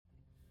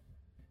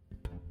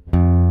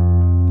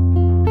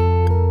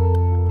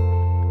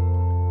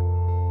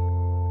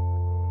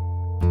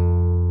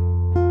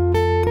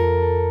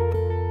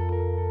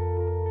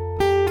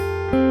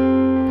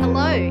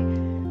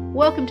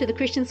to the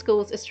Christian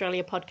Schools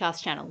Australia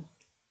podcast channel.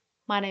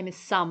 My name is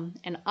Sum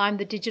and I'm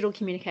the Digital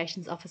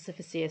Communications Officer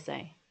for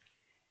CSA.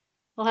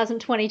 Well,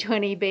 hasn't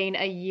 2020 been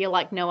a year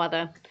like no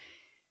other?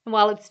 And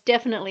while it's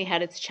definitely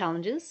had its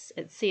challenges,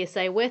 at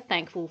CSA we're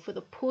thankful for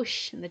the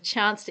push and the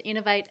chance to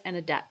innovate and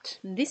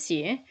adapt. And this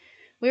year,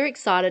 we're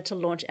excited to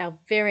launch our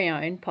very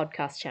own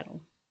podcast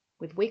channel,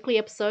 with weekly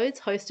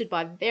episodes hosted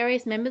by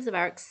various members of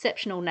our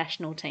exceptional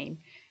national team,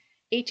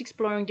 each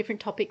exploring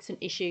different topics and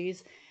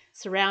issues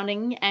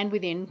surrounding and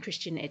within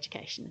Christian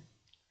education.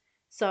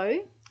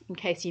 So, in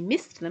case you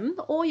missed them,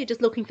 or you're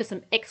just looking for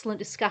some excellent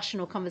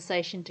discussion or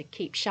conversation to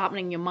keep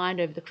sharpening your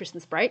mind over the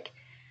Christmas break,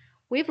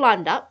 we've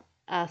lined up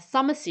a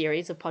summer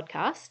series of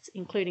podcasts,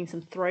 including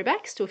some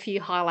throwbacks to a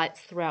few highlights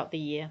throughout the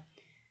year,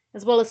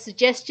 as well as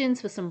suggestions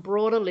for some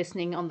broader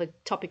listening on the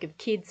topic of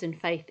kids and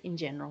faith in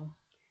general.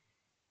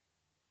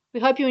 We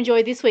hope you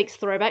enjoyed this week's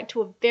throwback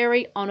to a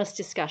very honest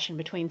discussion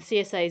between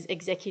CSA's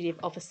Executive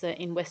Officer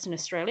in Western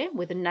Australia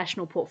with a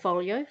national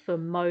portfolio for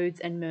modes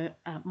and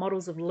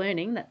models of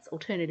learning, that's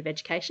alternative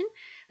education.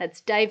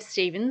 That's Dave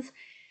Stevens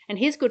and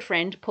his good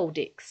friend Paul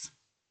Dix.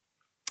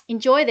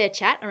 Enjoy their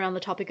chat around the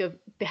topic of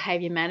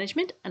behaviour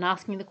management and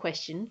asking the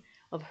question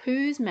of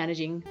who's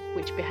managing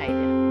which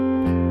behaviour.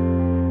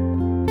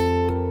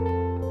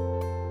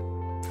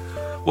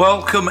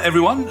 Welcome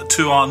everyone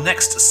to our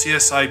next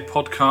CSA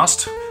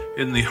podcast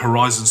in the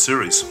Horizon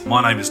series.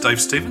 My name is Dave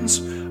Stevens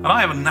and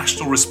I have a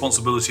national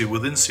responsibility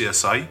within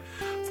CSA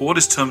for what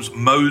is termed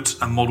modes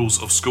and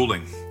models of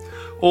schooling,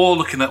 or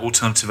looking at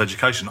alternative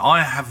education.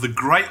 I have the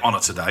great honour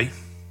today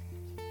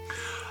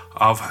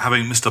of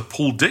having Mr.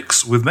 Paul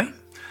Dix with me,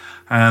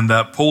 and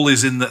Paul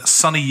is in the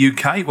sunny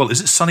UK. Well, is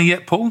it sunny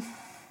yet, Paul?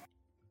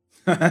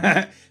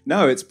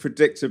 No, it's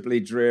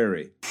predictably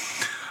dreary.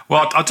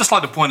 Well, I'd just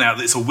like to point out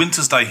that it's a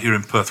winter's day here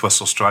in Perth, West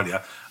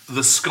Australia.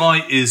 The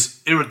sky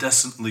is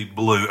iridescently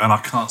blue and I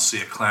can't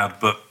see a cloud,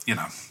 but, you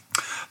know,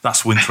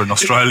 that's winter in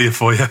Australia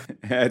for you.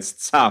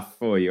 It's tough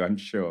for you, I'm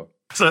sure.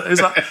 So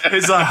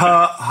it's a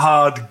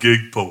hard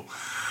gig, Paul.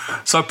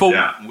 So, Paul,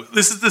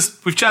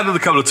 this we've chatted a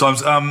couple of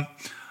times,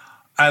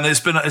 and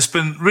it's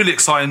been really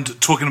exciting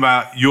talking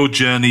about your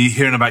journey,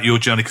 hearing about your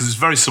journey, because it's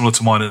very similar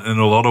to mine in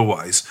a lot of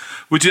ways.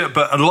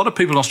 But a lot of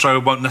people in Australia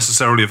won't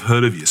necessarily have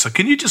heard of you. So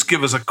can you just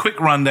give us a quick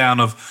rundown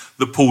of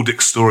the Paul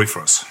Dix story for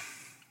us?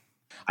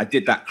 I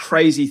did that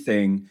crazy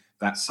thing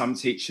that some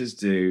teachers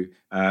do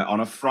on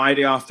a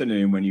Friday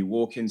afternoon when you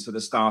walk into the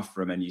staff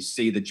room and you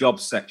see the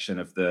jobs section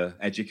of the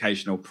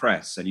educational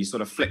press and you sort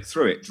of flick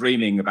through it,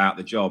 dreaming about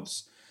the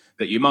jobs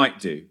that you might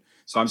do.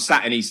 So I'm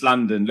sat in East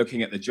London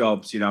looking at the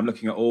jobs. You know, I'm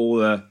looking at all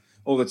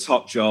the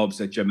top jobs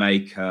at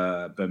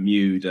Jamaica,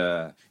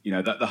 Bermuda, you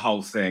know, the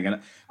whole thing.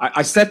 And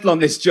I settle on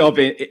this job,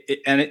 and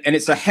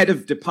it's a head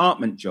of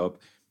department job.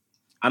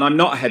 And I'm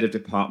not a head of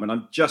department.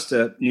 I'm just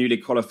a newly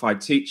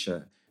qualified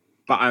teacher.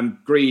 But I'm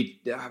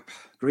greedy?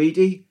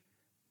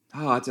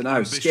 Oh, I don't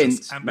know.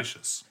 Skint.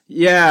 Ambitious.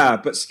 Yeah,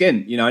 but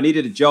skint. You know, I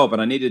needed a job,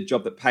 and I needed a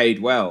job that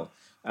paid well.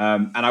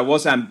 And I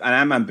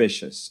am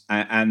ambitious.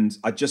 And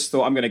I just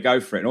thought I'm going to go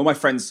for it. And all my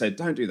friends said,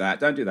 don't do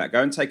that.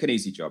 Go and take an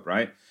easy job,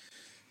 right?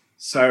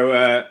 So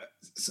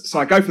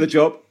I go for the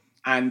job.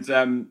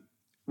 And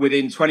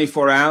within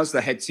 24 hours,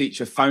 the head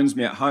teacher phones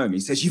me at home. He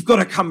says, you've got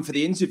to come for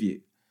the interview.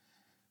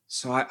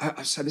 So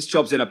I said, this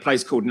job's in a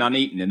place called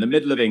Nuneaton in the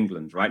middle of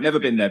England, right? Never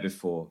been there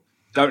before.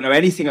 Don't know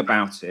anything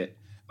about it,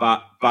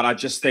 but I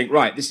just think,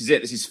 right, this is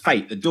it. This is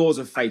fate. The doors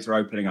of fate are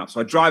opening up. So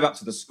I drive up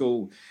to the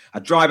school. I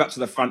drive up to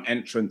the front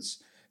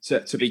entrance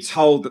to be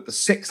told that the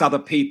 6 other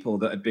people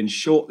that had been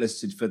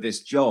shortlisted for this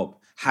job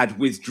had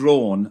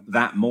withdrawn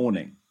that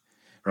morning,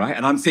 right?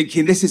 And I'm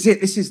thinking, this is it.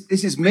 This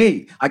is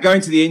me. I go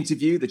into the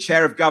interview. The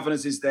chair of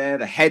governors is there.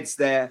 The head's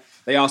there.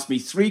 They ask me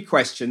 3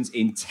 questions.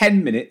 In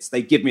 10 minutes,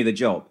 they give me the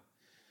job.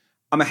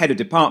 I'm a head of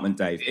department,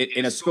 Dave,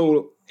 in a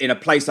school, in a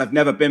place I've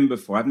never been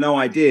before. I have no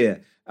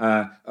idea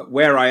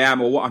where I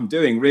am or what I'm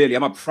doing, really.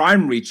 I'm a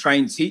primary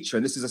trained teacher,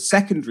 and this is a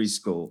secondary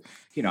school.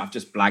 You know, I've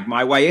just blagged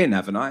my way in,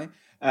 haven't I?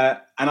 And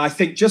I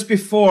think just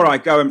before I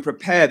go and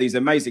prepare these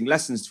amazing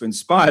lessons to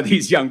inspire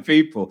these young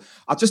people,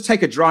 I'll just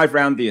take a drive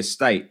around the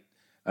estate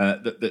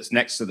that's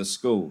next to the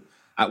school.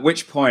 At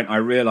which point I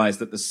realized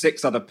that the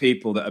 6 other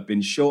people that had been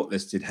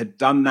shortlisted had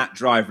done that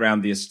drive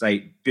around the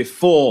estate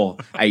before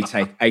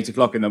 8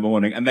 o'clock in the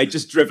morning, and they'd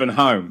just driven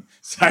home.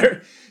 So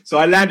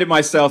I landed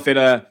myself in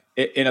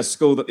a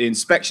school that the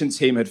inspection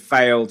team had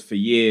failed for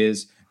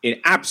years, in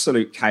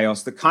absolute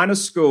chaos, the kind of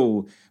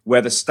school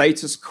where the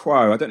status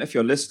quo, I don't know if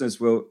your listeners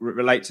will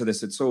relate to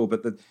this at all,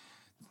 but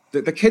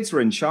the kids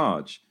were in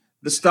charge.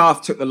 The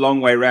staff took the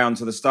long way round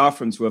to the staff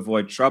room to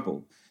avoid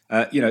trouble.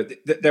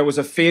 There was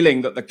a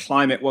feeling that the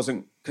climate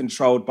wasn't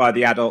controlled by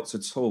the adults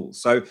at all.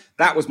 So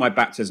that was my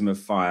baptism of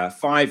fire.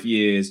 5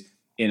 years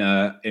in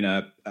a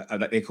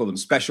they call them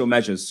special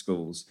measures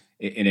schools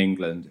in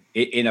England,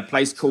 in a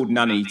place called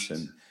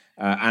Nuneaton.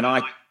 And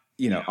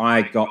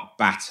I got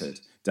battered,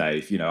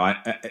 Dave.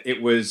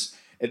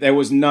 There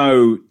was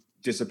no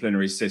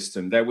disciplinary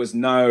system. There was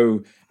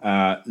no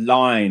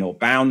line or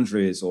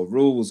boundaries or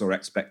rules or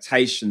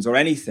expectations or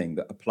anything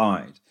that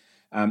applied.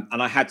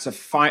 And I had to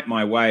fight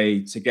my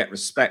way to get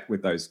respect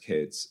with those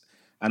kids.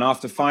 And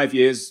after 5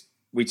 years,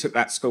 we took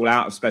that school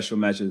out of special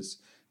measures.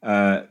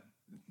 The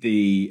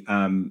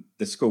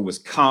school was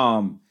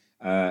calm.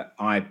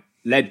 I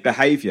led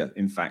behavior.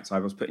 In fact, I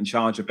was put in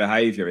charge of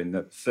behavior in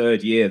the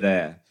third year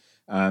there.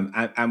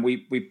 And we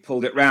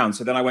pulled it round.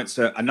 So then I went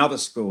to another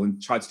school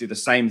and tried to do the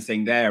same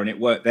thing there, and it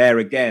worked there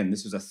again.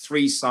 This was a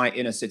 3-site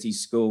inner city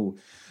school.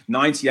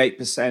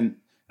 98%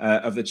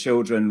 of the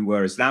children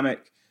were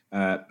Islamic,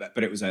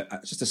 but it was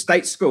just a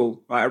state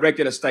school, right? A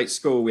regular state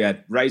school. We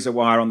had razor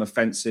wire on the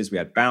fences, we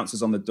had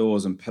bouncers on the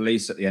doors, and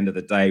police at the end of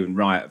the day in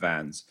riot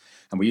vans.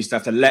 And we used to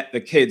have to let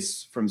the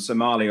kids from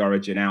Somali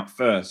origin out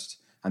first,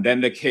 and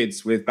then the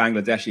kids with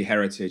Bangladeshi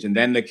heritage, and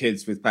then the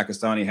kids with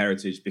Pakistani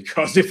heritage,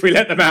 because if we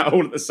let them out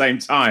all at the same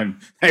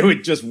time, they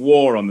would just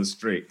war on the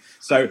street.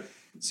 So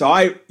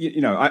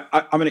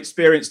I'm an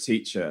experienced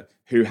teacher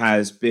who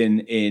has been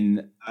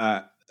in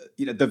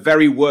the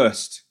very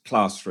worst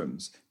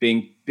classrooms,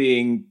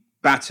 being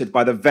battered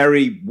by the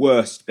very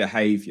worst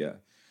behavior.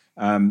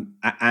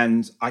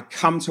 And I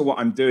come to what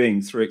I'm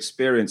doing through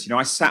experience.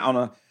 I sat on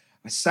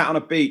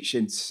a beach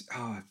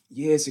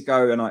years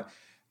ago, and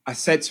I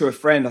said to a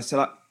friend, I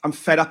said, I'm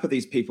fed up of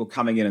these people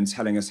coming in and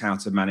telling us how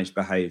to manage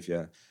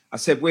behavior. I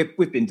said,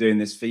 we've been doing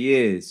this for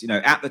years,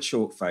 at the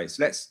chalk face.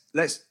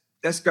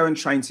 Let's go and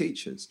train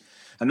teachers.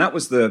 And that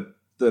was the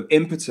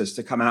impetus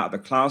to come out of the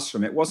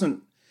classroom. It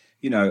wasn't,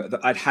 that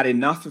I'd had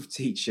enough of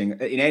teaching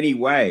in any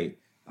way.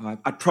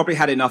 I'd probably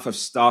had enough of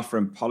staff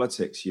room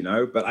politics,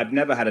 but I'd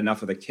never had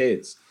enough of the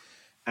kids.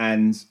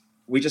 And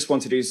we just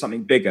want to do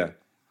something bigger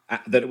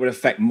that would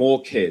affect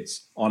more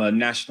kids on a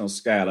national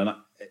scale. And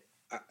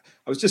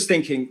I was just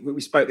thinking,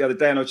 we spoke the other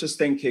day, and I was just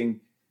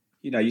thinking,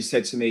 you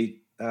said to me,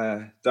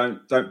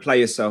 don't play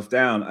yourself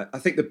down. I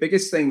think the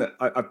biggest thing that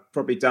I've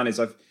probably done is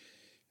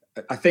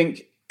I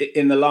think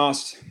in the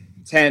last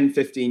 10,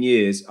 15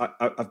 years,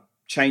 I've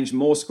changed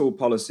more school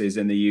policies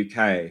in the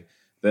UK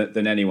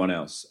than anyone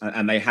else.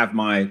 And they have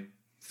my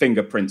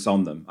fingerprints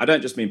on them. I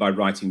don't just mean by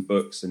writing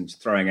books and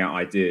throwing out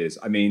ideas.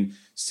 I mean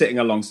sitting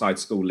alongside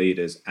school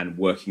leaders and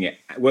working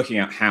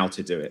out how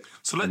to do it,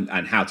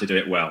 and how to do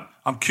it well.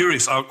 I'm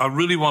curious. I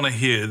really want to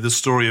hear the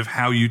story of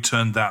how you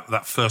turned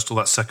that first or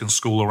that second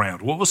school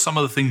around. What were some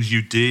of the things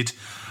you did,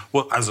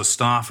 what as a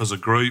staff, as a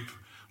group,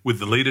 with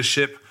the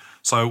leadership?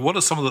 So what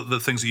are some of the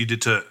things that you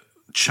did to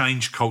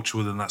change culture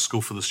within that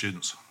school for the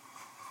students?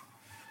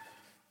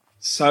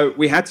 So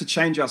we had to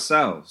change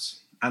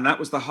ourselves, and that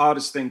was the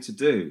hardest thing to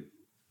do.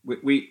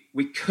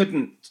 We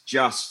couldn't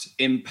just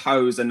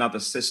impose another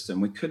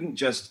system. We couldn't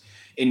just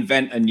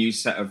invent a new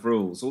set of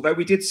rules, although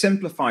we did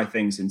simplify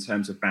things in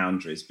terms of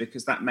boundaries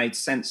because that made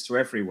sense to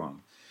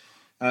everyone.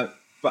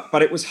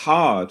 But it was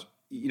hard.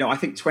 I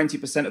think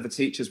 20% of the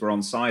teachers were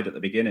on side at the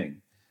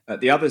beginning.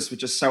 The others were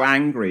just so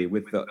angry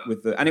with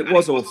the and it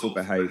was awful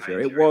behaviour.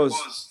 It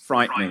was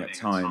frightening at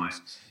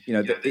times.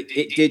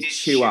 It did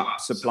chew up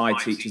supply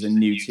teachers and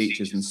new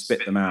teachers and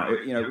spit them out.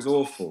 It was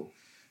awful.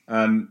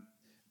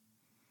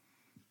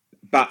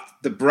 But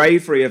the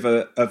bravery of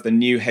the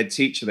new head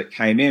teacher that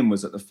came in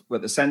was at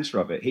the centre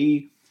of it.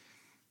 He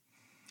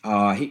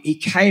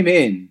came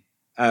in,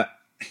 and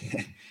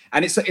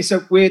it's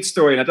a weird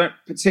story, and I don't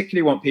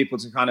particularly want people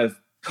to kind of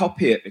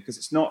copy it because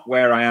it's not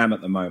where I am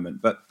at the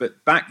moment. But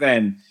back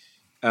then,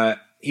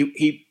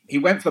 he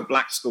went for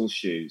black school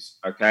shoes.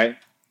 Okay,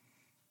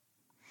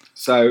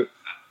 so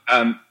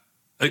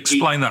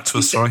explain that to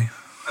us. Sorry.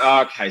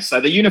 Okay, so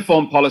the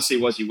uniform policy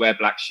was you wear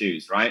black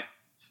shoes, right?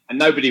 And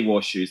nobody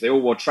wore shoes. They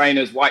all wore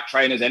trainers, white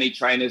trainers, any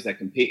trainers. They're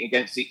competing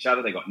against each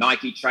other. They got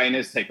Nike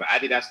trainers. They've got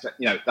Adidas,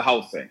 the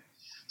whole thing.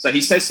 So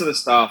he says to the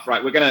staff,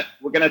 right, we're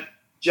gonna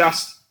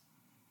just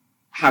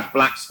have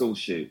black school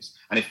shoes.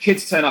 And if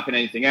kids turn up in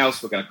anything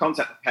else, we're going to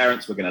contact the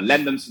parents. We're going to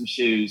lend them some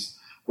shoes.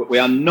 We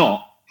are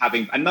not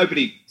having, and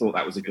nobody thought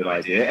that was a good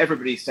idea.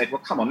 Everybody said,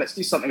 well, come on, let's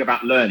do something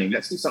about learning.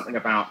 Let's do something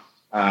about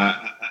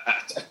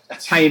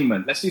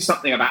attainment. Let's do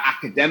something about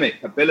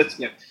academic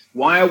ability.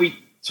 Why are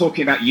we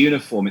talking about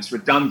uniform? It's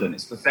redundant.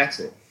 It's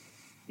pathetic.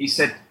 He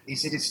said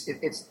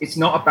it's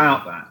not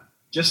about that.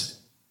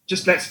 Just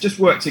let's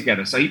work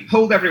together. So he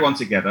pulled everyone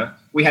together.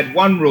 We had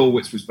one rule,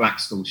 which was black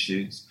school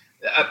shoes.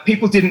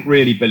 People didn't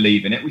really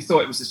believe in it. We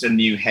thought it was just a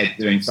new head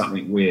doing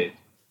something weird.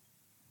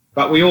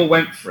 But we all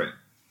went for it.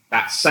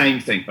 That same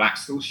thing, black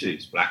school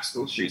shoes, black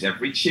school shoes.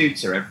 Every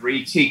tutor,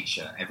 every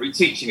teacher, every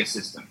teaching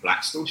assistant,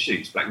 black school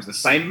shoes. Black was the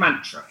same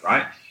mantra,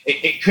 right?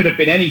 It could have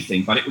been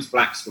anything, but it was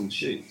black school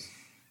shoes.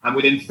 And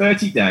within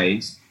 30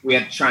 days, we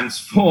had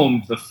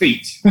transformed the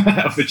feet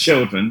of the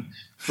children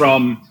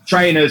from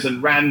trainers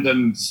and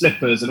random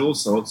slippers and all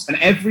sorts. And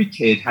every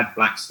kid had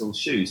black school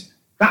shoes.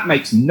 That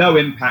makes no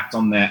impact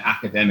on their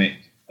academic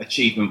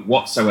achievement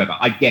whatsoever.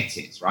 I get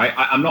it, right?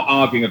 I'm not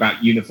arguing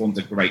about uniforms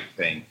a great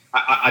thing.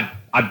 I'd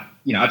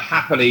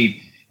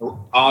happily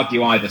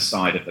argue either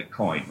side of the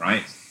coin,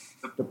 right?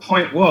 The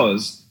point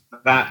was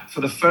that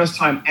for the first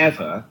time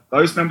ever,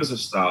 those members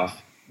of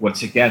staff were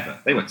together.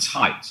 They were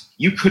tight.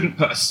 You couldn't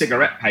put a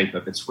cigarette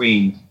paper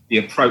between the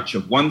approach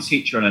of one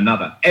teacher and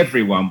another.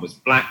 Everyone was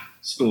black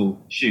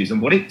school shoes.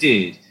 And what it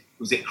did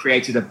was it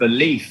created a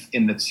belief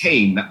in the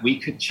team that we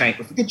could change.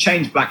 If we could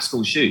change black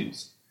school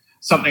shoes,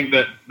 something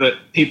that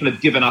people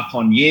had given up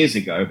on years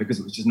ago because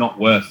it was just not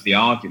worth the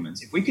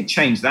argument. If we could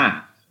change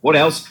that, what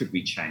else could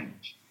we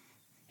change?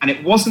 And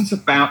it wasn't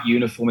about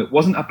uniform. It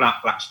wasn't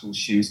about black school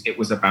shoes. It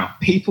was about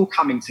people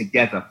coming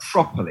together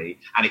properly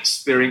and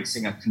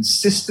experiencing a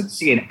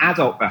consistency in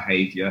adult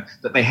behavior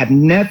that they had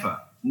never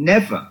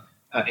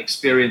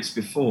experienced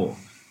before.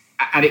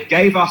 And it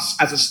gave us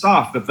as a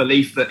staff the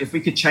belief that if we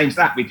could change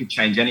that, we could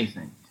change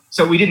anything.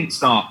 So we didn't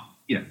start,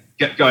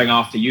 going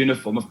after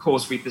uniform. Of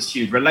course, we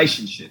pursued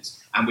relationships,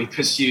 and we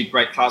pursued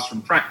great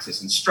classroom practice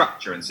and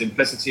structure and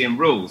simplicity and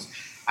rules,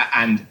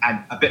 and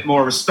a bit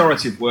more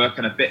restorative work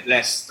and a bit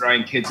less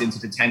throwing kids into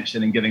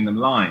detention and giving them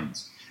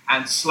lines.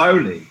 And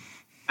slowly,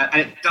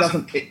 and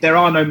there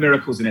are no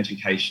miracles in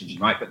education,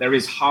 right? But there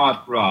is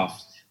hard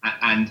graft,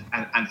 and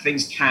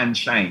things can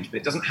change, but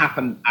it doesn't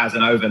happen as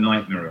an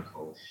overnight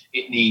miracle.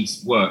 It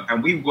needs work,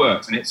 and we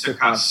worked, and it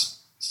took us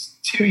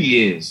 2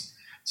 years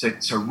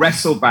to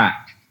wrestle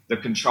back the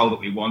control that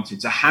we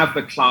wanted, to have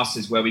the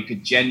classes where we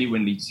could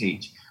genuinely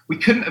teach. We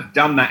couldn't have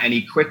done that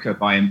any quicker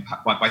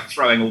by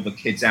throwing all the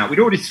kids out. We'd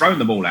already thrown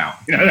them all out.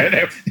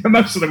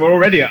 Most of them were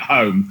already at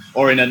home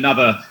or in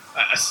another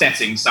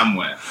setting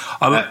somewhere.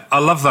 I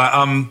love that.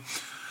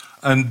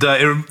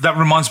 That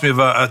reminds me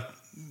of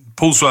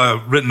Paul's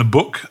written a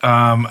book,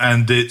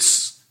 and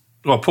it's...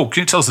 Well, Paul,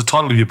 can you tell us the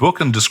title of your book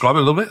and describe it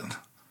a little bit?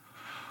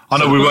 I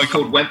know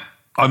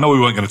we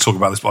weren't going to talk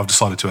about this, but I've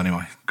decided to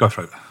anyway. Go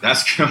for it.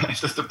 That's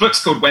correct. The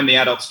book's called When the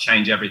Adults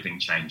Change, Everything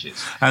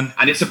Changes. And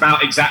it's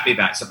about exactly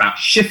that. It's about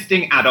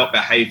shifting adult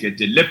behaviour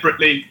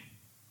deliberately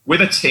with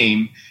a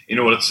team in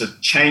order to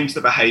change the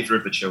behaviour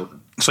of the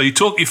children. So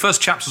your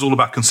first chapter's all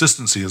about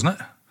consistency, isn't it?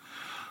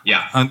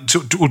 Yeah. And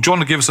do you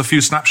want to give us a few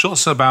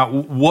snapshots about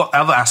what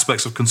other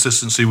aspects of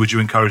consistency would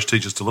you encourage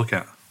teachers to look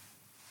at?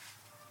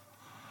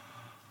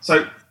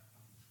 So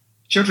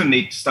children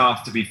need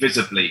staff to be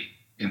visibly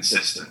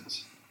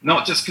consistent,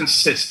 not just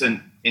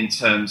consistent in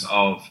terms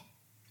of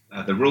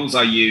the rules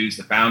I use,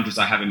 the boundaries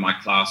I have in my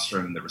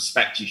classroom, the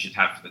respect you should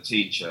have for the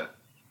teacher,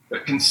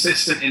 but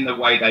consistent in the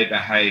way they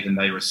behave and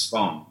they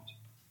respond.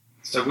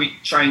 So we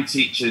train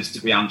teachers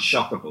to be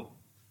unshockable,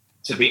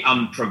 to be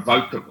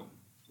unprovocable.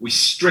 We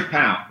strip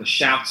out the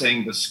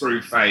shouting, the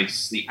screw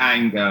face, the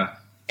anger.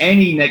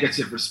 Any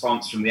negative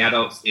response from the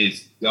adults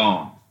is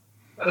gone.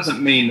 That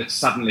doesn't mean that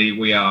suddenly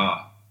we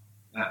are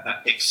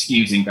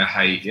excusing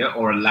behaviour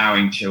or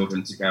allowing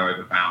children to go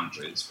over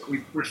boundaries, but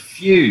we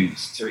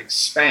refuse to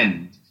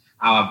expend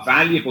our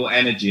valuable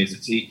energy as a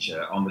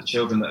teacher on the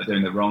children that are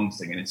doing the wrong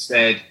thing, and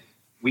instead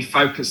we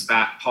focus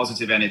that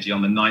positive energy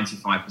on the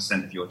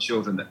 95% of your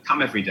children that come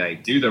every day,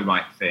 do the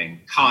right thing,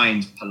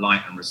 kind,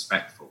 polite and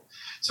respectful.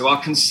 So our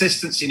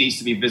consistency needs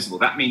to be visible.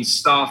 That means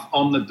staff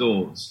on the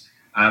doors.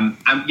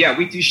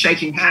 We do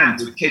shaking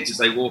hands with kids as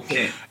they walk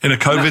in. In a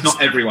COVID, that's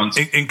not everyone's.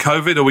 In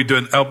COVID, are we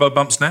doing elbow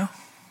bumps now?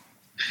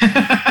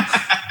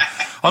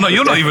 Oh no,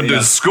 you're not even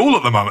doing school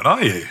at the moment,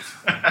 are you?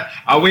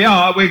 Oh, we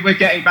are. We're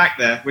getting back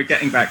there.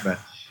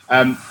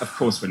 Of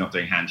course, we're not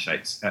doing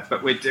handshakes,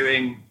 but we're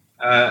doing.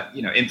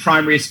 In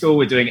primary school,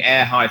 we're doing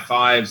air high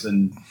fives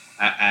and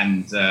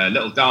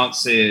little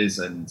dances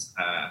and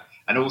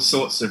all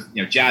sorts of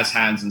jazz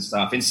hands and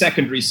stuff. In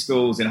secondary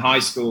schools, in high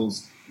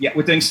schools,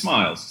 we're doing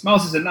smiles.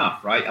 Smiles is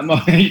enough, right?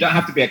 You don't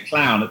have to be a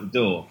clown at the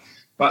door,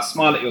 but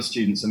smile at your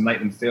students and make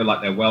them feel like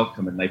they're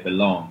welcome and they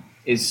belong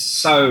is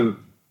so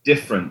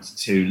different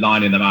to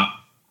lining them up,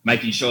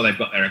 making sure they've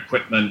got their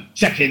equipment,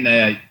 checking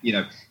their,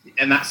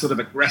 and that sort of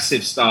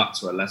aggressive start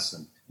to a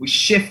lesson. We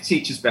shift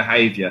teachers'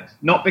 behaviour,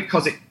 not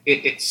because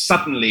it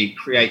suddenly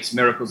creates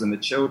miracles in the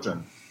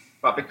children,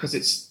 but because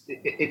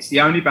it's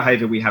the only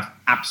behaviour we have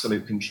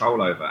absolute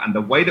control over. And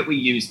the way that we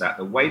use that,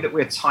 the way that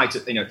we're tight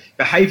at,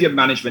 behaviour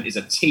management is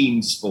a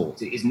team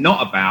sport. It is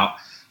not about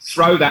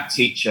throw that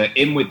teacher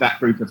in with that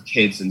group of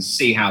kids and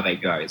see how they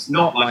go. It's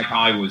not like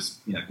I was,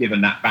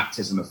 given that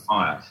baptism of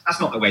fire.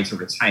 That's not the way to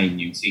retain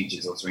new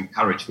teachers or to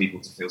encourage people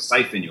to feel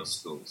safe in your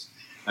schools.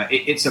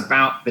 It's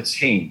about the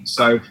team.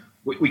 So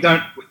we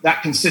don't.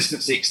 That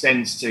consistency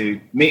extends to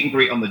meet and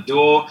greet on the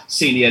door,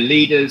 senior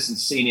leaders and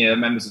senior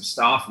members of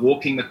staff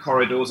walking the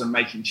corridors and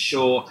making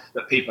sure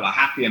that people are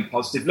happy and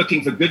positive,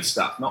 looking for good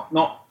stuff,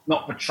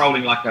 not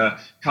patrolling like a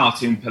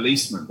cartoon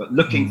policeman, but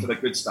looking for the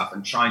good stuff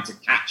and trying to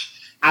catch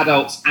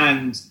adults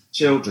and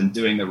children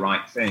doing the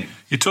right thing.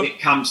 It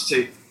comes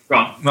to... Go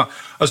on. No, I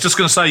was just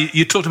going to say,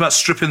 you talked about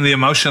stripping the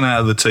emotion out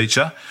of the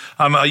teacher.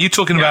 Are you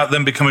talking about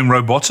them becoming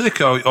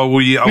robotic, or are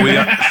we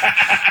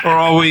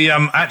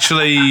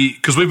actually...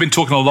 Because we've been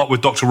talking a lot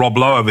with Dr. Rob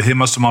Lowe over here.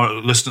 Most of our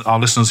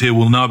listeners here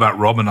will know about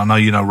Rob, and I know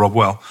you know Rob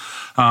well,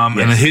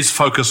 and his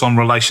focus on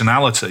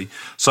relationality.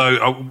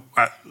 So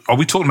are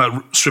we talking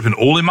about stripping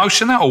all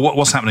emotion out, or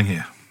what's happening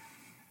here?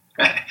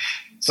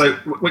 So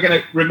we're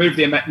going to remove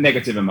the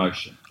negative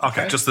emotion.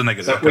 Okay, just the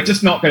negative. So we're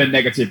just not going to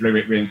negatively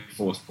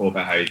reinforce poor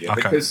behaviour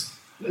because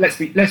let's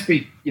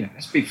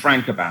be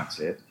frank about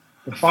it.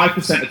 The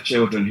 5% of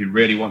children who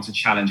really want to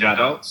challenge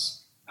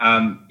adults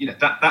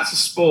that's a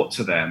sport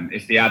to them.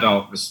 If the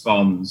adult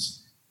responds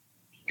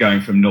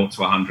going from 0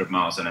 to 100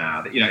 miles an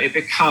hour, it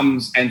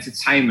becomes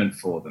entertainment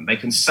for them. They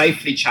can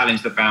safely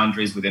challenge the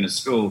boundaries within a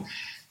school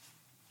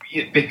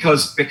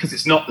because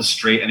it's not the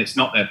street and it's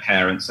not their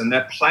parents, and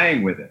they're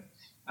playing with it.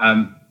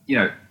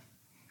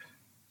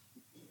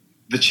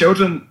 The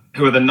children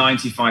who are the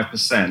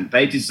 95%,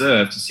 they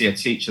deserve to see a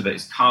teacher that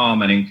is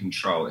calm and in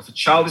control. If a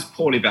child is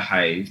poorly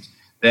behaved,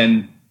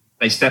 then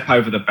they step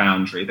over the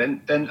boundary,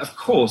 then of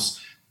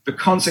course the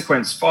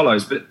consequence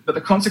follows. But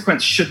the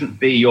consequence shouldn't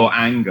be your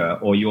anger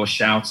or your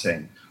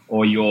shouting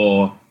or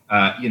your,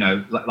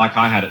 like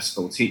I had at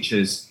school,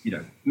 teachers,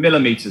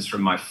 millimeters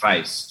from my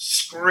face,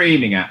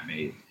 screaming at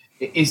me.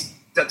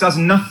 That does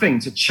nothing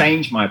to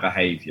change my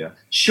behavior.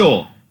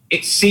 Sure,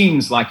 it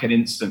seems like an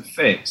instant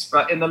fix,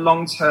 but in the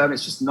long term,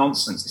 it's just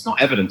nonsense. It's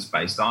not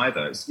evidence-based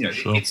either.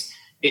 Sure.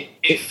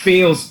 It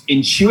feels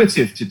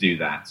intuitive to do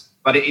that,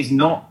 but it is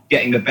not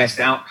getting the best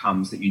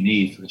outcomes that you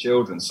need for the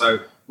children. So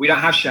we don't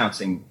have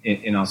shouting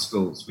in our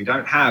schools. We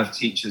don't have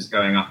teachers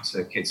going up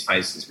to kids'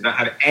 faces. We don't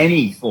have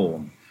any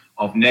form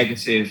of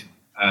negative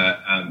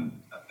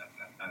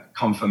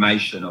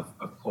confirmation of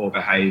poor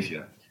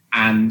behaviour,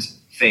 and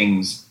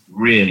things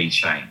really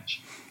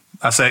change.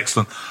 That's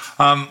excellent.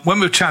 When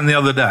we were chatting the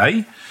other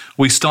day,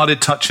 we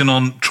started touching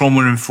on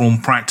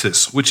trauma-informed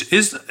practice, which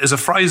is a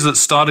phrase that's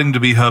starting to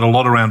be heard a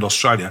lot around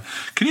Australia.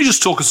 Can you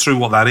just talk us through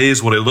what that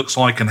is, what it looks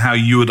like, and how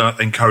you would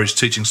encourage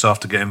teaching staff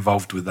to get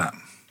involved with that?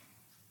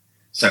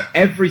 So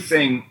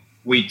everything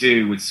we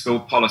do with school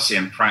policy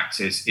and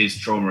practice is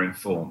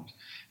trauma-informed,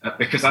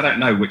 because I don't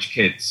know which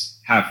kids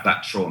have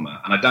that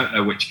trauma, and I don't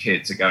know which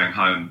kids are going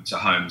home to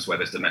homes where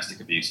there's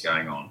domestic abuse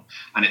going on.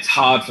 And it's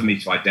hard for me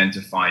to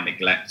identify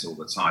neglect all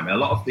the time. A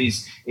lot of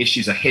these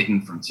issues are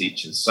hidden from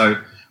teachers. So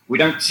we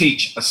don't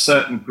teach a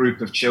certain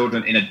group of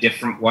children in a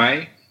different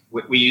way.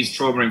 We use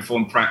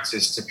trauma-informed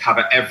practice to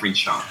cover every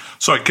child.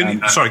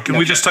 Can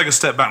we just take a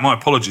step back? My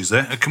apologies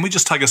there. Can we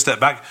just take a step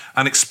back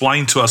and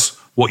explain to us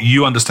what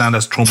you understand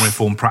as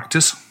trauma-informed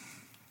practice?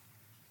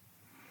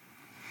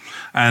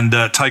 And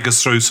take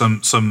us through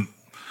some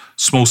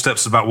small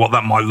steps about what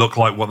that might look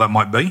like, what that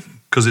might be,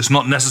 because it's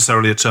not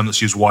necessarily a term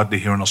that's used widely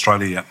here in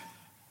Australia yet.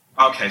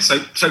 Okay, so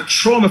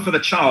trauma for the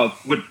child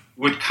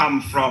would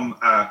come from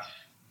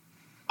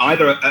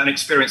either an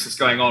experience that's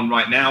going on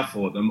right now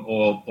for them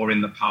or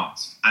in the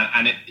past.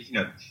 And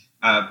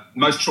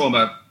most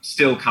trauma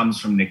still comes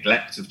from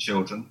neglect of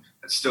children.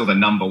 It's still the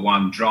number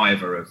one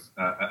driver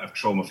of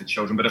trauma for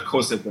children. But of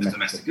course, there's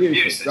domestic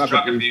abuse, there's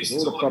drug abuse,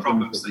 there's all the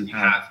problems that you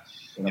have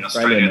in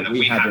Australia and that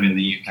we have in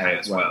the UK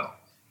as well.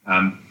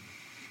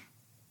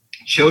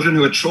 Children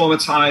who are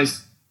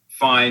traumatized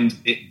find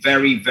it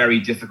very,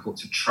 very difficult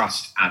to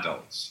trust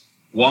adults.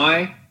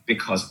 Why?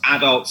 Because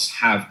adults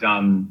have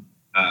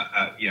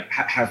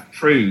have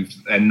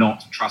proved they're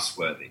not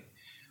trustworthy.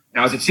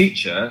 Now, as a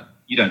teacher,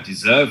 you don't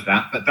deserve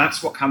that, but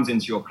that's what comes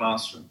into your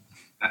classroom.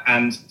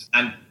 And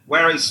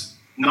whereas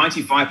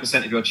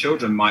 95% of your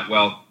children might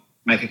well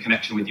make a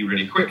connection with you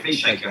really quickly,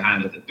 shake your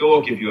hand at the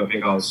door, give you a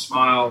big old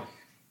smile,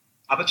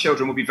 other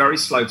children will be very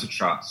slow to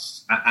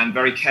trust and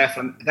very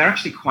careful, and they're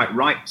actually quite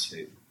right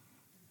to.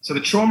 So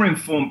the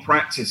trauma-informed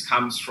practice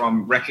comes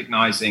from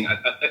recognizing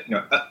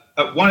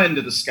at one end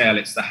of the scale,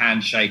 it's the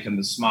handshake and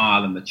the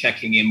smile and the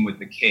checking in with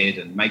the kid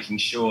and making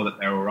sure that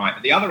they're all right.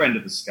 At the other end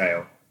of the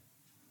scale,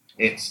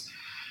 it's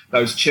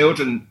those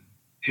children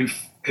who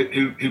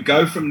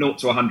go from 0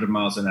 to 100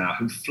 miles an hour,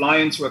 who fly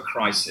into a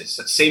crisis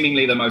at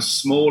seemingly the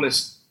most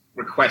smallest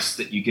request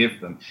that you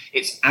give them.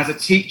 It's, as a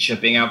teacher,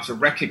 being able to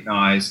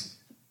recognize,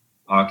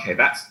 okay,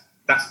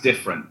 that's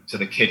different to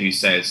the kid who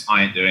says,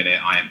 I ain't doing it,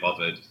 I ain't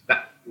bothered.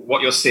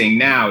 What you're seeing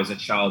now is a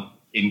child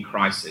in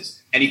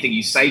crisis. Anything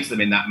you say to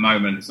them in that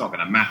moment, it's not going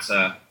to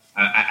matter.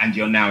 And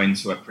you're now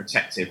into a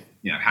protective,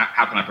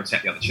 how can I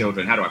protect the other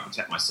children? How do I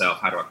protect myself?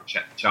 How do I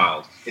protect the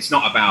child? It's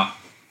not about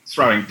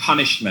throwing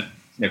punishment.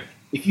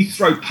 If you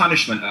throw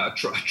punishment at a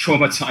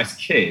traumatized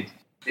kid,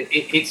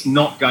 it's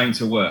not going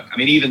to work. I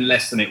mean, even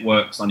less than it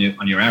works on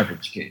your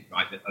average kid,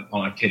 right?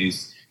 On a kid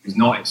who's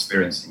not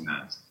experiencing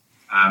that.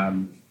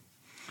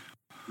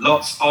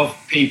 Lots of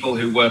people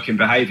who work in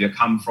behaviour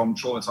come from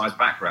traumatized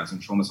backgrounds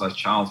and traumatized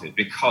childhood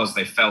because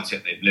they felt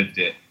it, they've lived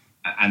it,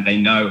 and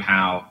they know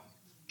how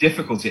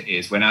difficult it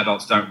is when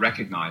adults don't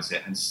recognise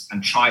it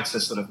and try to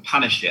sort of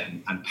punish it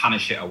and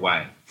punish it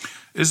away.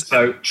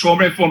 So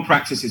trauma-informed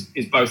practice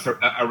is both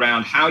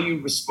around how you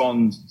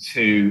respond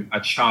to a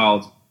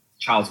child's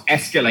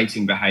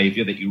escalating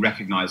behaviour that you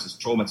recognise as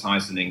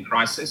traumatised and in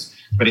crisis,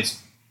 but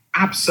it's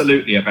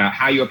absolutely about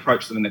how you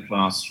approach them in the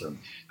classroom,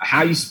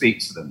 how you speak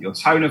to them, your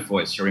tone of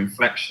voice, your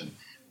inflection.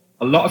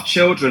 A lot of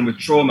children with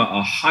trauma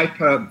are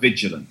hyper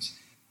vigilant.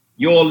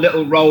 Your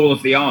little roll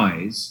of the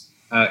eyes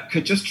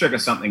could just trigger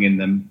something in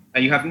them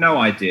and you have no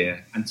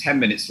idea. And 10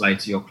 minutes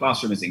later, your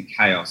classroom is in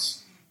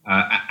chaos.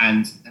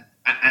 And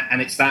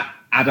it's that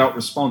adult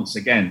response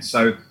again.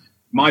 So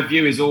my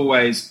view is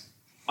always,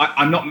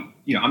 I'm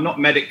not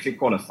medically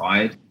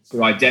qualified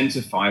to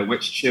identify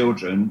which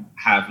children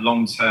have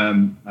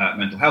long-term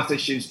mental health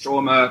issues,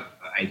 trauma,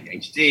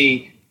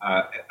 ADHD,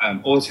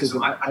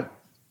 autism.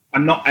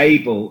 I'm not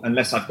able,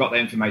 unless I've got the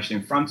information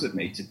in front of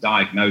me, to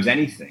diagnose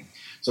anything.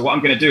 So what I'm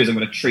going to do is I'm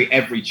going to treat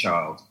every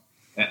child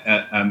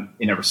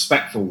in a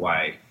respectful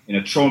way, in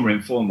a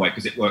trauma-informed way,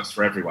 because it works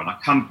for everyone.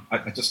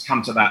 I just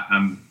come to that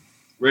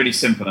really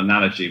simple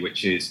analogy,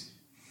 which is,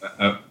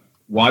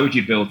 why would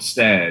you build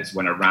stairs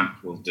when a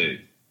ramp will do?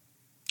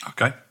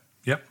 Okay.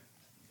 Yep.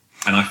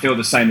 And I feel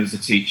the same as a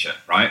teacher,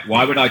 right?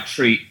 Why would I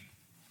treat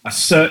a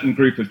certain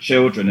group of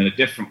children in a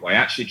different way?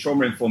 Actually,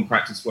 trauma-informed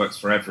practice works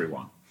for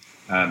everyone.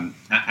 And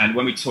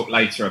when we talk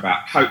later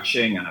about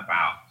coaching and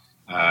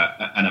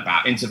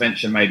about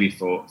intervention, maybe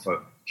for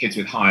kids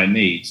with higher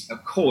needs,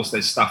 of course,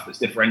 there's stuff that's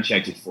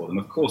differentiated for them.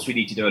 Of course, we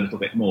need to do a little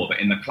bit more. But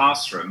in the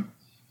classroom,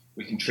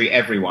 we can treat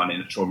everyone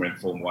in a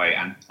trauma-informed way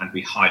and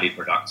be highly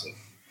productive.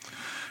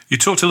 You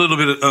talked a little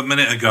bit a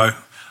minute ago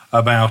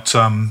about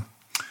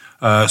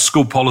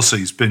school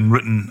policies being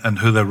written and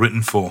who they're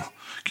written for.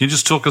 Can you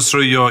just talk us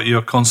through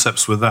your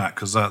concepts with that?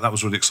 Because that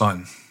was really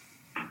exciting.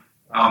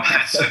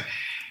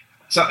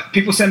 So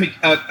people send me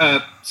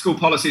school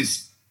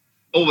policies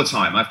all the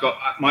time.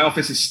 My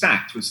office is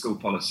stacked with school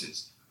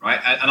policies,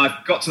 right? And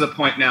I've got to the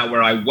point now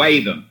where I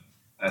weigh them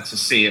to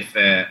see if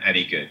they're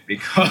any good,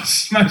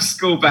 because most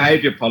school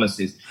behaviour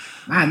policies,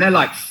 man, they're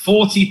like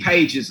 40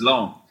 pages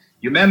long.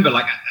 You remember,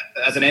 like,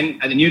 as a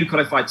newly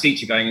qualified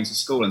teacher going into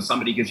school, and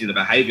somebody gives you the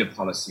behaviour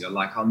policy, you're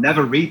like, I'll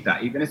never read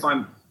that. Even if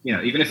I'm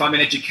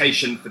in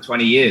education for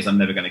 20 years, I'm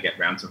never going to get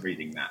round to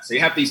reading that. So you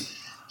have these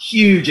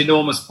huge,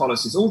 enormous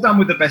policies, all done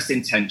with the best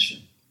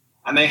intention.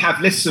 And they have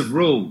lists of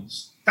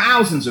rules,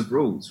 thousands of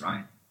rules,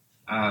 right?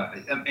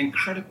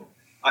 Incredible.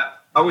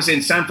 I was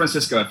in San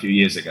Francisco a few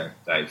years ago,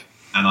 Dave.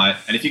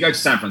 And if you go to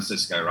San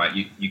Francisco, right,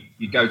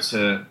 you go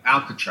to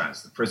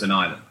Alcatraz, the prison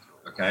island,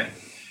 okay?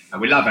 And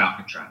we love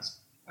Alcatraz.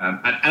 And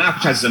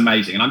Alcatraz is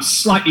amazing. And I'm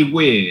slightly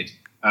weird.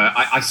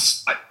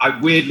 I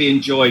weirdly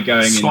enjoy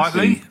going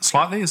Slightly?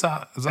 Is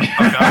that okay,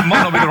 it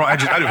might not be the right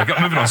adjective.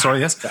 Anyway, moving on, sorry,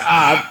 yes.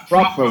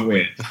 Proper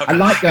weird. I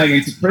like going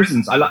into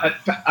prisons.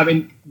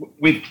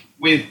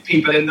 With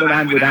people in them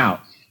and without.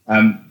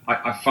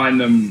 I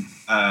find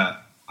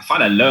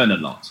I learn a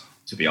lot,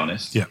 to be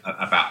honest,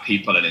 about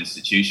people and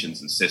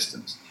institutions and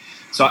systems.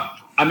 So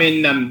I'm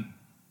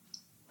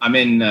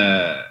in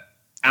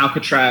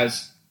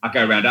Alcatraz. I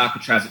go around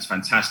Alcatraz. It's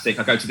fantastic.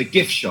 I go to the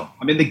gift shop.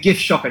 I'm in the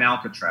gift shop in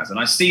Alcatraz, and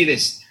I see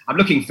this. I'm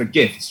looking for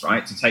gifts,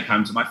 right, to take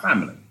home to my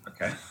family.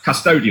 Okay,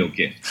 custodial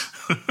gifts,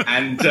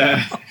 and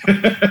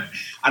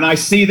and I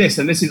see this,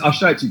 and this is. I'll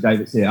show it to you,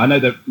 Dave. It's here. I know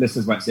the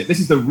listeners won't see it.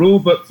 This is the rule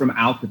book from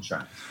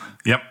Alcatraz. Right?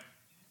 Yep.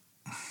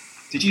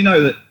 Did you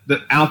know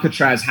that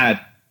Alcatraz had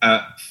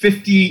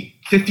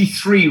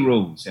 53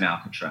 rules in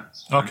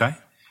Alcatraz? Right? Okay.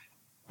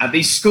 And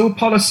these school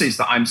policies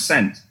that I'm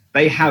sent,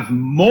 they have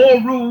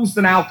more rules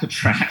than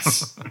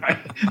Alcatraz. Right?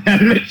 They're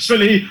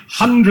literally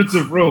hundreds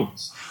of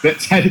rules.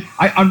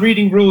 I'm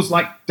reading rules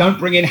like don't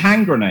bring in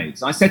hand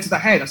grenades. I said to the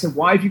head,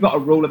 why have you got a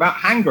rule about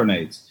hand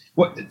grenades?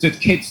 What do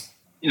kids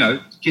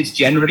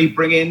generally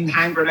bring in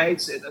hand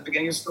grenades at the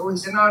beginning of school? He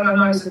said,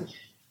 no.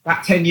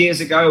 About 10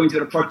 years ago, we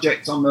did a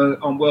project on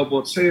World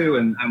War II,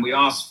 and we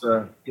asked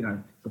for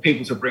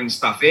people to bring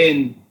stuff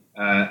in,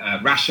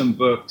 ration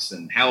books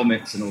and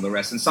helmets and all the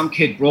rest. And some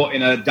kid brought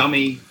in a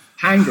dummy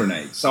hand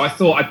grenade. So I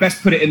thought I'd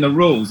best put it in the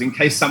rules in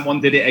case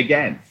someone did it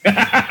again.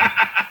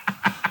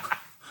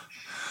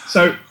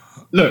 So,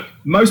 look,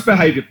 most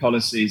behaviour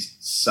policies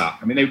suck.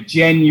 I mean, they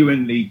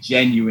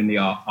genuinely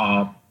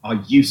are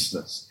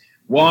useless.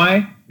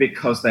 Why?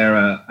 Because they're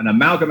an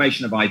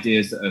amalgamation of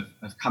ideas that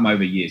have come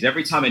over years.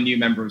 Every time a new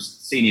member of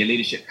senior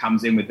leadership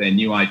comes in with their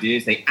new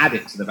ideas, they add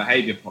it to the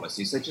behaviour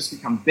policy. So they just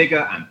become bigger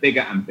and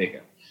bigger and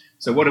bigger.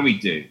 So what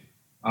do?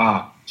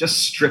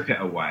 Just strip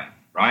it away,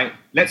 right?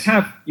 Let's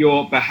have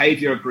your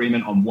behaviour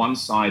agreement on one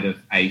side of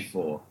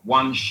A4,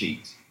 one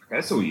sheet. Okay,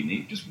 that's all you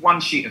need, just one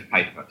sheet of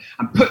paper.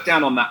 And put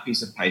down on that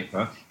piece of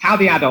paper how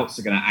the adults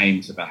are going to aim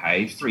to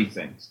behave, 3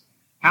 things.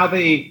 How do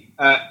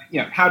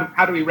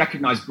we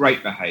recognize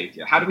great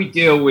behavior? How do we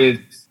deal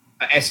with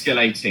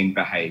escalating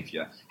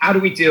behavior? How do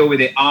we deal with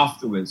it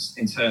afterwards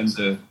in terms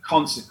of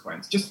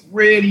consequence? Just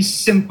really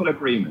simple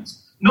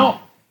agreements,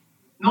 not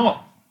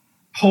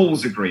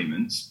Paul's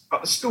agreements, but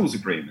the school's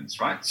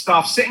agreements, right?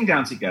 Staff sitting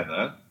down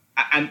together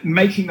and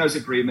making those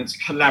agreements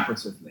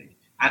collaboratively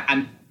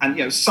and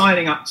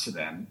signing up to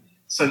them.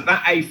 So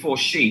that A4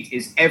 sheet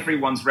is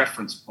everyone's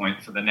reference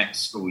point for the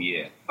next school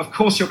year. Of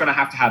course, you're going to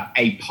have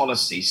a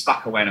policy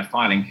stuck away in a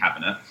filing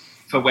cabinet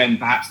for when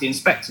perhaps the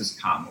inspectors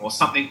come or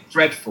something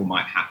dreadful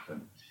might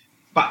happen.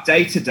 But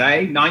day to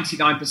day,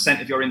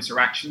 99% of your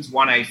interactions,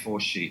 one A4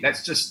 sheet.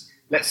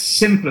 Let's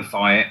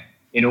simplify it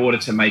in order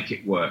to make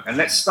it work. And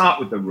let's start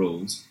with the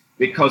rules,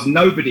 because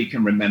nobody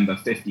can remember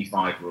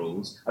 55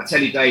 rules. I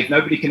tell you, Dave,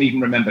 nobody can even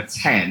remember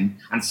 10.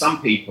 And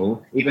some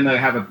people, even though they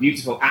have a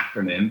beautiful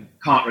acronym,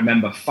 can't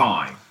remember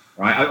 5,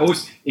 right? I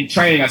always, in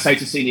training, I say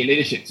to senior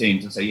leadership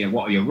teams, I say,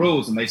 what are your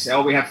rules? And they say,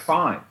 we have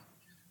 5.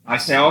 I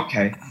say,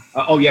 okay.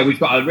 We've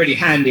got a really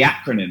handy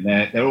acronym.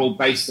 They're all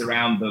based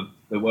around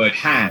the word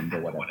hand or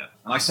whatever.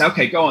 And I say,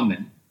 okay, go on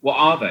then. What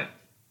are they?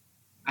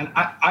 And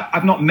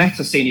I've not met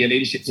a senior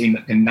leadership team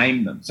that can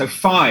name them. So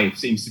 5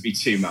 seems to be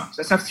too much.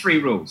 Let's have 3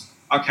 rules.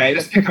 Okay,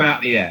 let's pick them out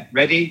of the air.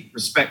 Ready,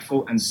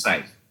 respectful, and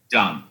safe.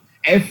 Done.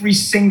 Every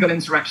single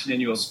interaction in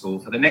your school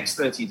for the next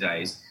 30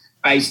 days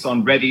based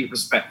on ready,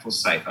 respectful,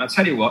 safe. And I'll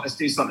tell you what, let's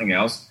do something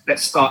else.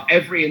 Let's start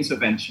every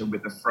intervention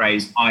with the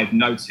phrase, I've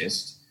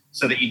noticed,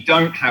 so that you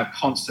don't have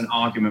constant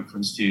argument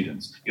from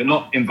students. You're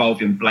not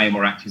involved in blame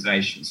or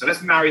accusation. So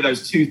let's marry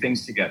those 2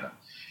 things together.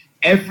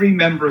 Every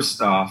member of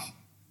staff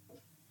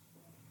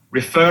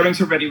referring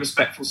to ready,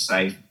 respectful,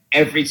 safe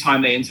every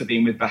time they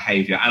intervene with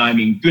behaviour, and I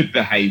mean good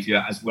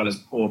behaviour as well as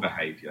poor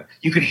behaviour.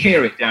 You could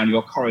hear it down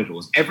your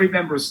corridors. Every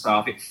member of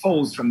staff, it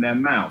falls from their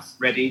mouth,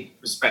 ready,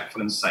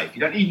 respectful and safe. You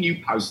don't need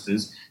new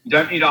posters. You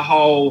don't need a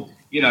whole,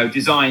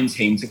 design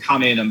team to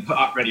come in and put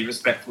up ready,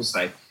 respectful,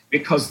 safe,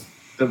 because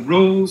the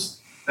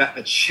rules that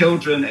the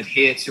children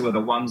adhere to are the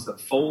ones that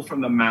fall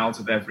from the mouths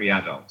of every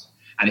adult.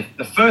 And if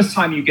the first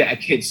time you get a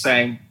kid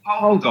saying, oh,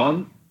 hold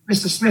on,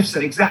 Mr. Smith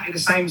said exactly the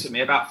same to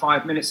me about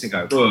 5 minutes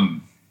ago,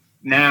 boom.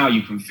 Now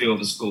you can feel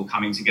the school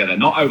coming together,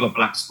 not over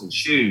black school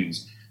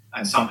shoes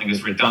and something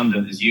as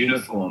redundant as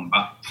uniform,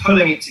 but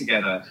pulling it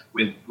together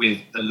with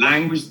the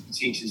language that the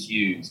teachers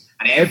use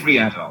and every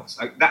adult.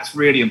 That's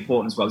really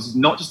important as well. This is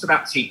not just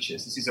about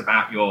teachers. This is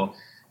about your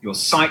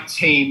site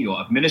team,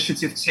 your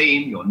administrative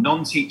team, your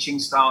non-teaching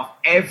staff.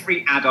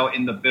 Every adult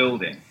in the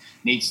building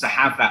needs to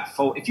have that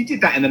full. If you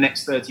did that in the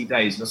next 30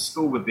 days, your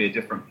school would be a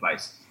different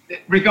place.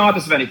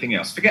 Regardless of anything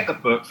else, forget the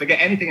book, forget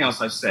anything else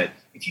I've said.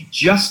 If you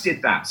just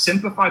did that,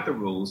 simplified the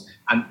rules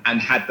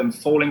and had them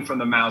falling from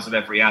the mouths of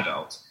every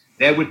adult,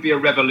 there would be a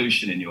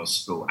revolution in your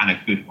school, and a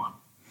good one.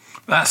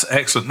 That's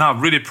excellent. No, I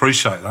really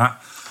appreciate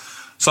that.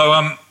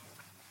 So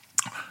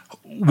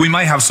we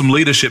may have some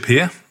leadership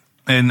here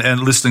in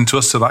listening to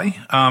us today.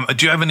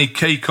 Do you have any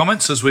key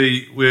comments as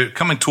we're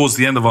coming towards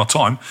the end of our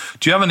time?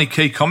 Do you have any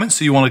key comments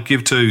that you want to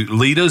give to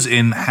leaders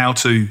in how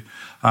to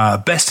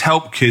best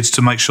help kids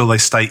to make sure they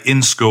stay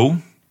in school,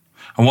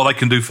 and what they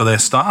can do for their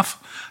staff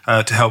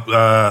to help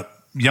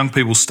young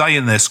people stay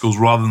in their schools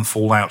rather than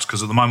fall out?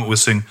 Because at the moment we're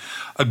seeing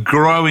a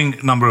growing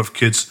number of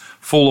kids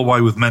fall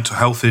away with mental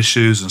health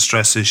issues and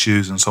stress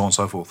issues and so on and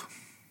so forth.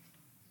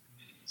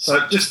 So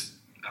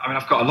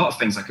I've got a lot of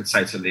things I could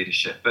say to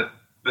leadership, but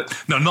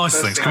no,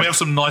 nice things. Can we have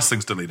some nice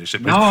things to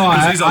leadership?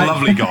 Because these are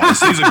lovely guys.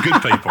 These are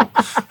good people.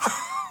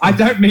 I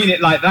don't mean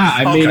it like that.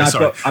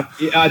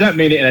 I don't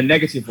mean it in a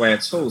negative way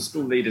at all.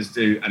 School leaders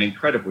do an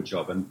incredible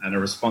job and are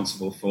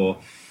responsible for,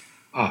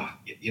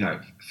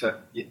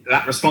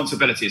 that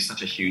responsibility is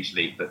such a huge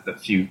leap that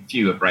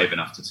few are brave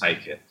enough to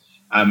take it.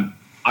 I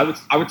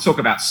would talk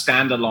about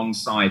stand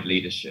alongside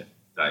leadership,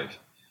 Dave.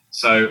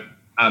 So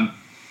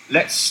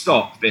let's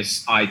stop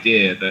this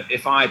idea that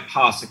if I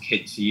pass a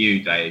kid to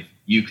you, Dave,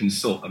 you can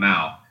sort them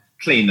out,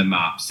 clean them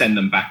up, send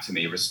them back to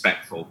me,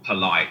 respectful,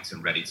 polite,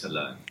 and ready to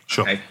learn.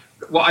 Sure. Okay?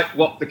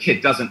 What the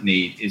kid doesn't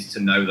need is to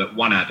know that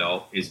one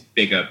adult is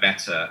bigger,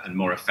 better, and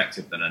more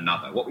effective than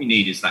another. What we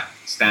need is that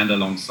stand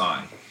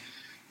alongside.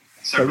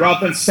 So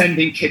rather than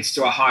sending kids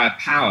to a higher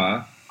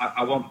power,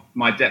 I want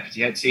my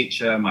deputy head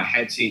teacher, my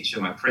head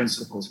teacher, my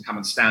principal to come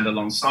and stand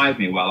alongside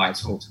me while I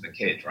talk to the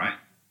kid, right?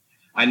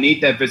 I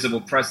need their visible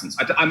presence.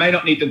 I may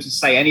not need them to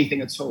say anything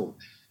at all.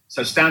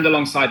 So stand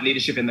alongside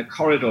leadership in the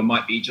corridor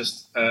might be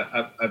just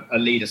a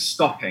leader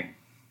stopping,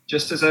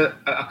 just as a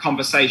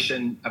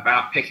conversation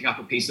about picking up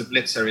a piece of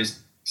litter is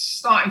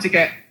starting to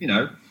get,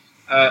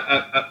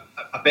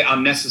 a bit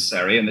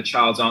unnecessary and the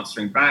child's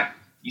answering back,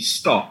 you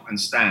stop and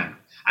stand.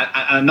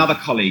 And another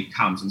colleague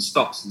comes and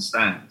stops and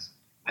stands.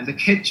 And the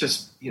kid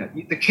just, you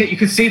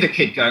can see the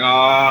kid going,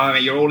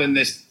 you're all in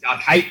this, I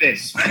hate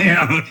this.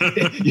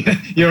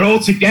 You're all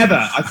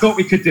together. I thought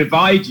we could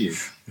divide you.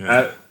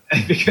 Yeah.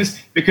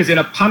 Because in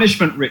a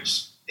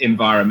punishment-rich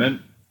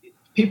environment,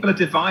 people are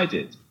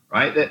divided,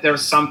 right? There are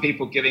some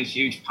people giving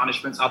huge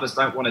punishments, others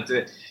don't want to do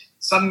it.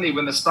 Suddenly,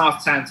 when the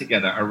staff stand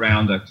together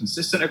around a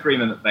consistent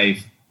agreement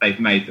that they've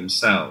made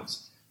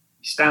themselves,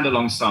 you stand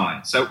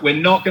alongside. So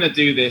we're not going to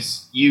do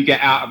this, you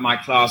get out of my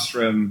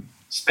classroom,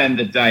 spend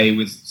the day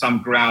with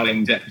some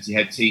growling deputy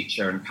head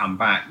teacher and come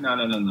back. No.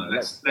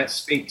 Let's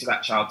speak to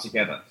that child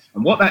together.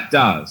 And what that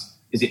does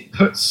is it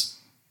puts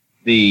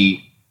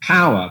the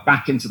power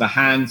back into the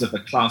hands of the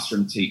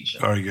classroom teacher.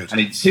 Very good. And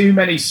in too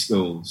many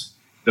schools,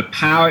 the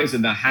power is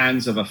in the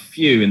hands of a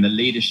few in the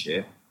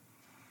leadership.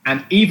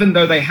 And even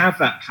though they have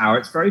that power,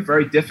 it's very,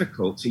 very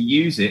difficult to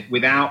use it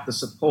without the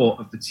support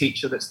of the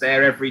teacher that's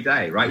there every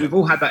day, right? We've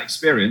all had that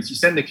experience. You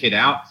send the kid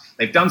out,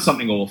 they've done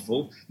something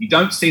awful, you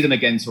don't see them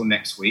again until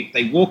next week,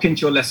 they walk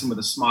into your lesson with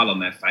a smile on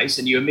their face,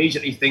 and you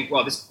immediately think,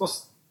 well,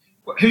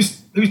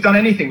 who's done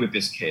anything with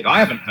this kid? I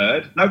haven't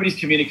heard. Nobody's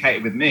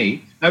communicated with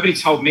me. Nobody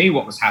told me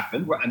what was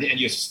happened. And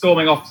you're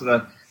storming off to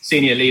the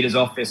senior leader's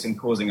office and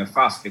causing a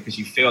fuss because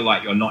you feel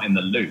like you're not in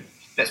the loop.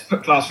 Let's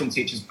put classroom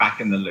teachers back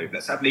in the loop.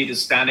 Let's have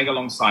leaders standing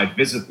alongside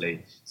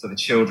visibly so the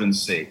children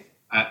see.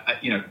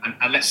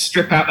 And let's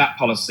strip out that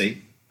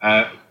policy.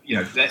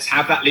 Let's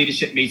have that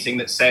leadership meeting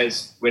that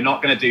says we're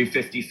not going to do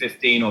 50,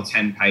 15 or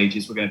 10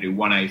 pages. We're going to do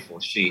one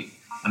A4 sheet.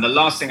 And the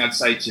last thing I'd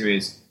say to you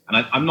is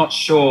And I'm not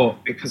sure,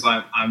 because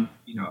I'm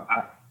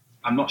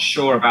not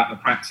sure about the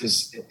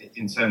practice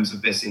in terms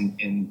of this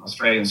in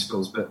Australian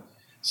schools, but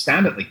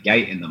stand at the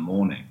gate in the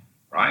morning,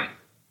 right?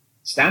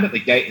 Stand at the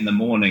gate in the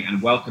morning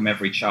and welcome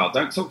every child.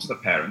 Don't talk to the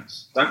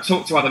parents. Don't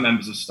talk to other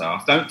members of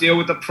staff. Don't deal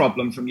with the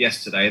problem from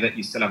yesterday that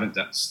you still haven't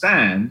done.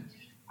 Stand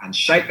and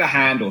shake the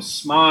hand or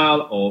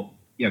smile or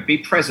be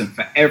present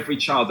for every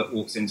child that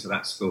walks into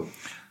that school.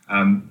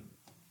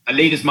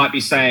 Leaders might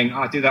be saying,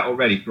 I do that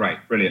already. Great,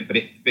 brilliant. But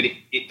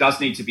it does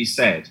need to be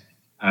said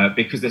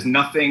because there's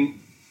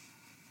nothing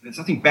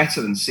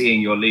better than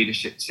seeing your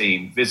leadership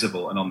team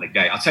visible and on the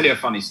gate. I'll tell you a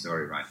funny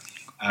story, right?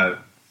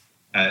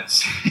 I've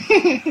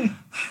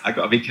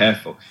got to be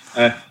careful.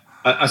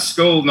 A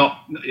school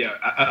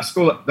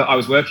that I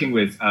was working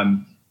with,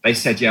 they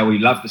said, yeah, we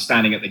love the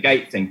standing at the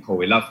gate thing, Paul.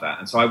 We love that.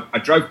 And so I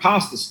drove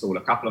past the school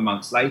a couple of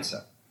months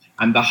later,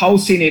 and the whole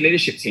senior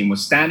leadership team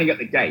was standing at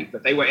the gate,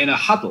 but they were in a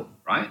huddle,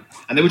 right?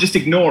 And they were just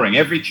ignoring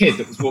every kid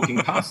that was walking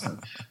past them.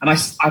 And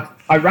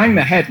I rang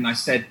the head and I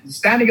said, the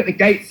standing at the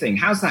gate thing,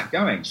 how's that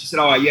going? She said,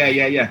 oh,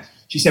 yeah.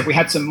 She said, we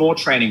had some more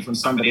training from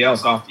somebody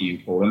else after you,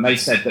 Paul, and they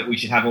said that we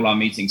should have all our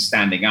meetings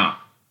standing up.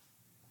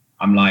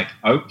 I'm like,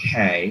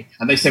 okay.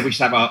 And they said we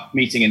should have our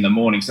meeting in the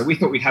morning. So we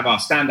thought we'd have our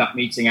stand-up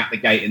meeting at the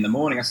gate in the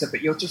morning. I said,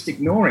 but you're just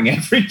ignoring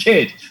every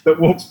kid that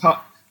walks past.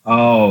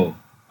 Oh.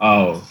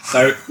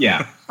 So,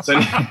 yeah.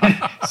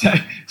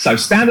 So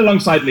stand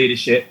alongside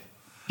leadership,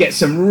 get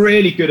some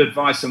really good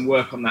advice and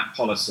work on that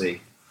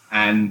policy,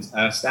 and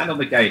stand on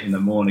the gate in the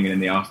morning and in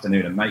the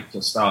afternoon and make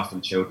your staff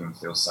and children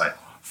feel safe.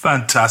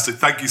 Fantastic.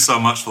 Thank you so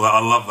much for that. I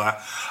love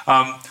that.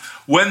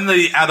 When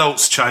the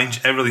adults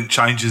change, everything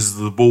changes.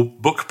 The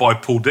book by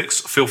Paul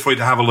Dix. Feel free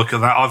to have a look at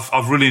that.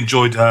 I've really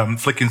enjoyed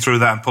flicking through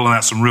that and pulling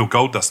out some real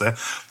gold dust there.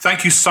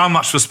 Thank you so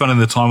much for spending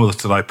the time with us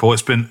today, Paul.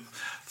 It's been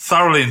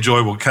thoroughly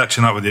enjoyable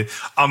catching up with you.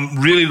 I'm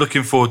really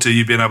looking forward to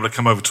you being able to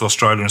come over to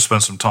Australia and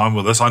spend some time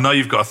with us. I know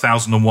you've got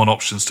 1,001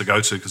 options to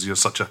go to because you're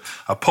such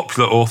a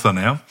popular author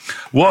now.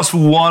 What's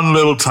one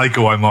little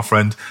takeaway, my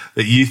friend,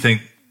 that you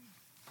think,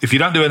 if you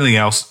don't do anything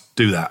else,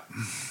 do that?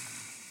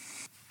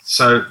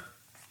 So,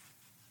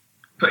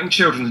 putting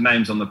children's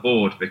names on the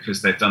board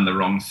because they've done the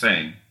wrong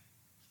thing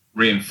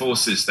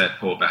reinforces their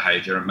poor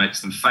behaviour and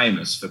makes them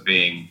famous for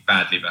being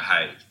badly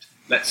behaved.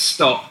 Let's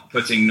stop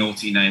putting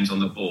naughty names on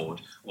the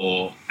board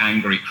or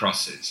angry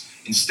crosses.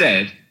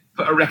 Instead,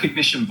 put a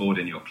recognition board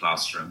in your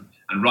classroom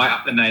and write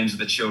up the names of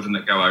the children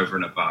that go over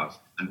and above,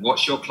 and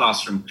watch your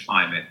classroom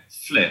climate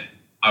flip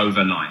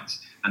overnight.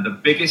 And the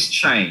biggest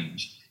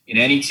change in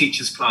any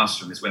teacher's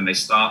classroom is when they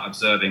start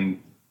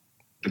observing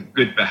the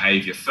good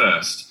behaviour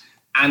first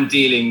and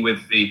dealing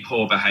with the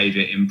poor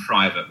behaviour in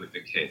private with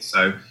the kids.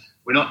 So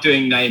we're not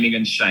doing naming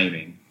and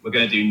shaming. We're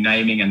going to do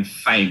naming and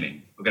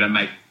faming. We're going to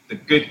make the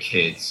good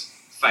kids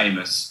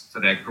famous for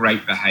their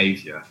great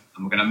behaviour,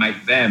 and we're going to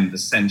make them the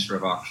centre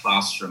of our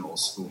classroom or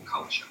school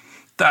culture.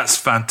 That's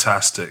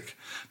fantastic.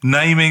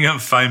 Naming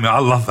and faming. I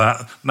love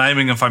that.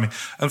 Naming and faming.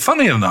 And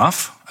funny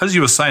enough, as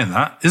you were saying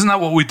that, isn't that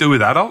what we do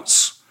with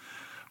adults?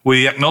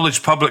 We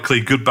acknowledge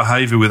publicly good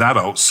behaviour with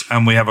adults,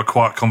 and we have a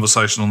quiet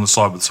conversation on the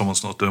side with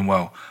someone's not doing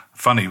well.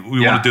 Funny,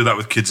 we want to do that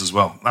with kids as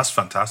well. That's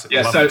fantastic.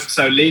 Yeah,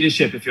 so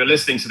leadership, if you're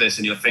listening to this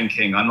and you're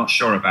thinking, I'm not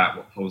sure about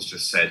what Paul's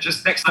just said,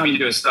 just next time you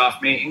do a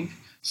staff meeting,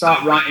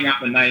 start writing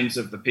out the names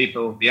of the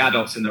people, the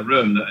adults in the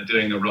room that are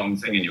doing the wrong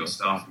thing in your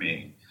staff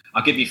meeting.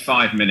 I'll give you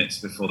 5 minutes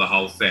before the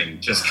whole thing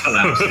just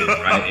collapses,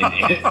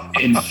 right,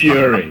 in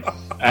fury.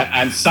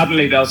 And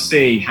suddenly they'll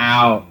see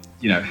how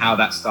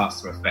that starts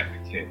to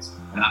affect the kids.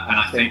 And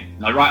I think,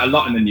 I write a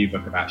lot in the new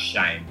book about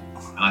shame.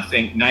 And I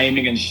think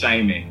naming and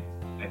shaming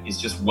is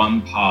just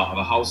one part of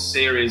a whole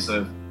series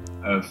of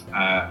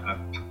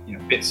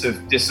bits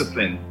of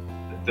discipline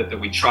that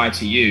we try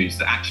to use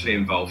that actually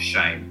involve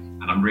shame.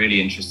 And I'm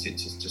really interested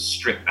to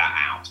strip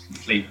that out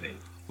completely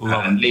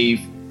and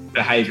leave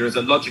behaviour as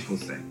a logical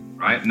thing,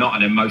 right? Not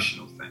an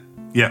emotional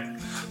thing. Yeah.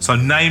 So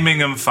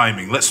naming and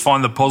faming. Let's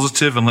find the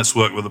positive and let's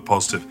work with the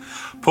positive.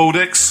 Paul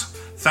Dix,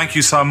 thank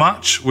you so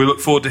much. We look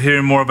forward to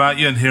hearing more about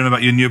you and hearing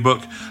about your new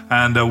book,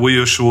 and we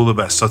wish you all the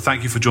best. So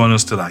thank you for joining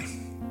us today.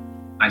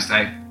 Thanks,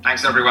 Dave.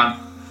 Thanks, everyone.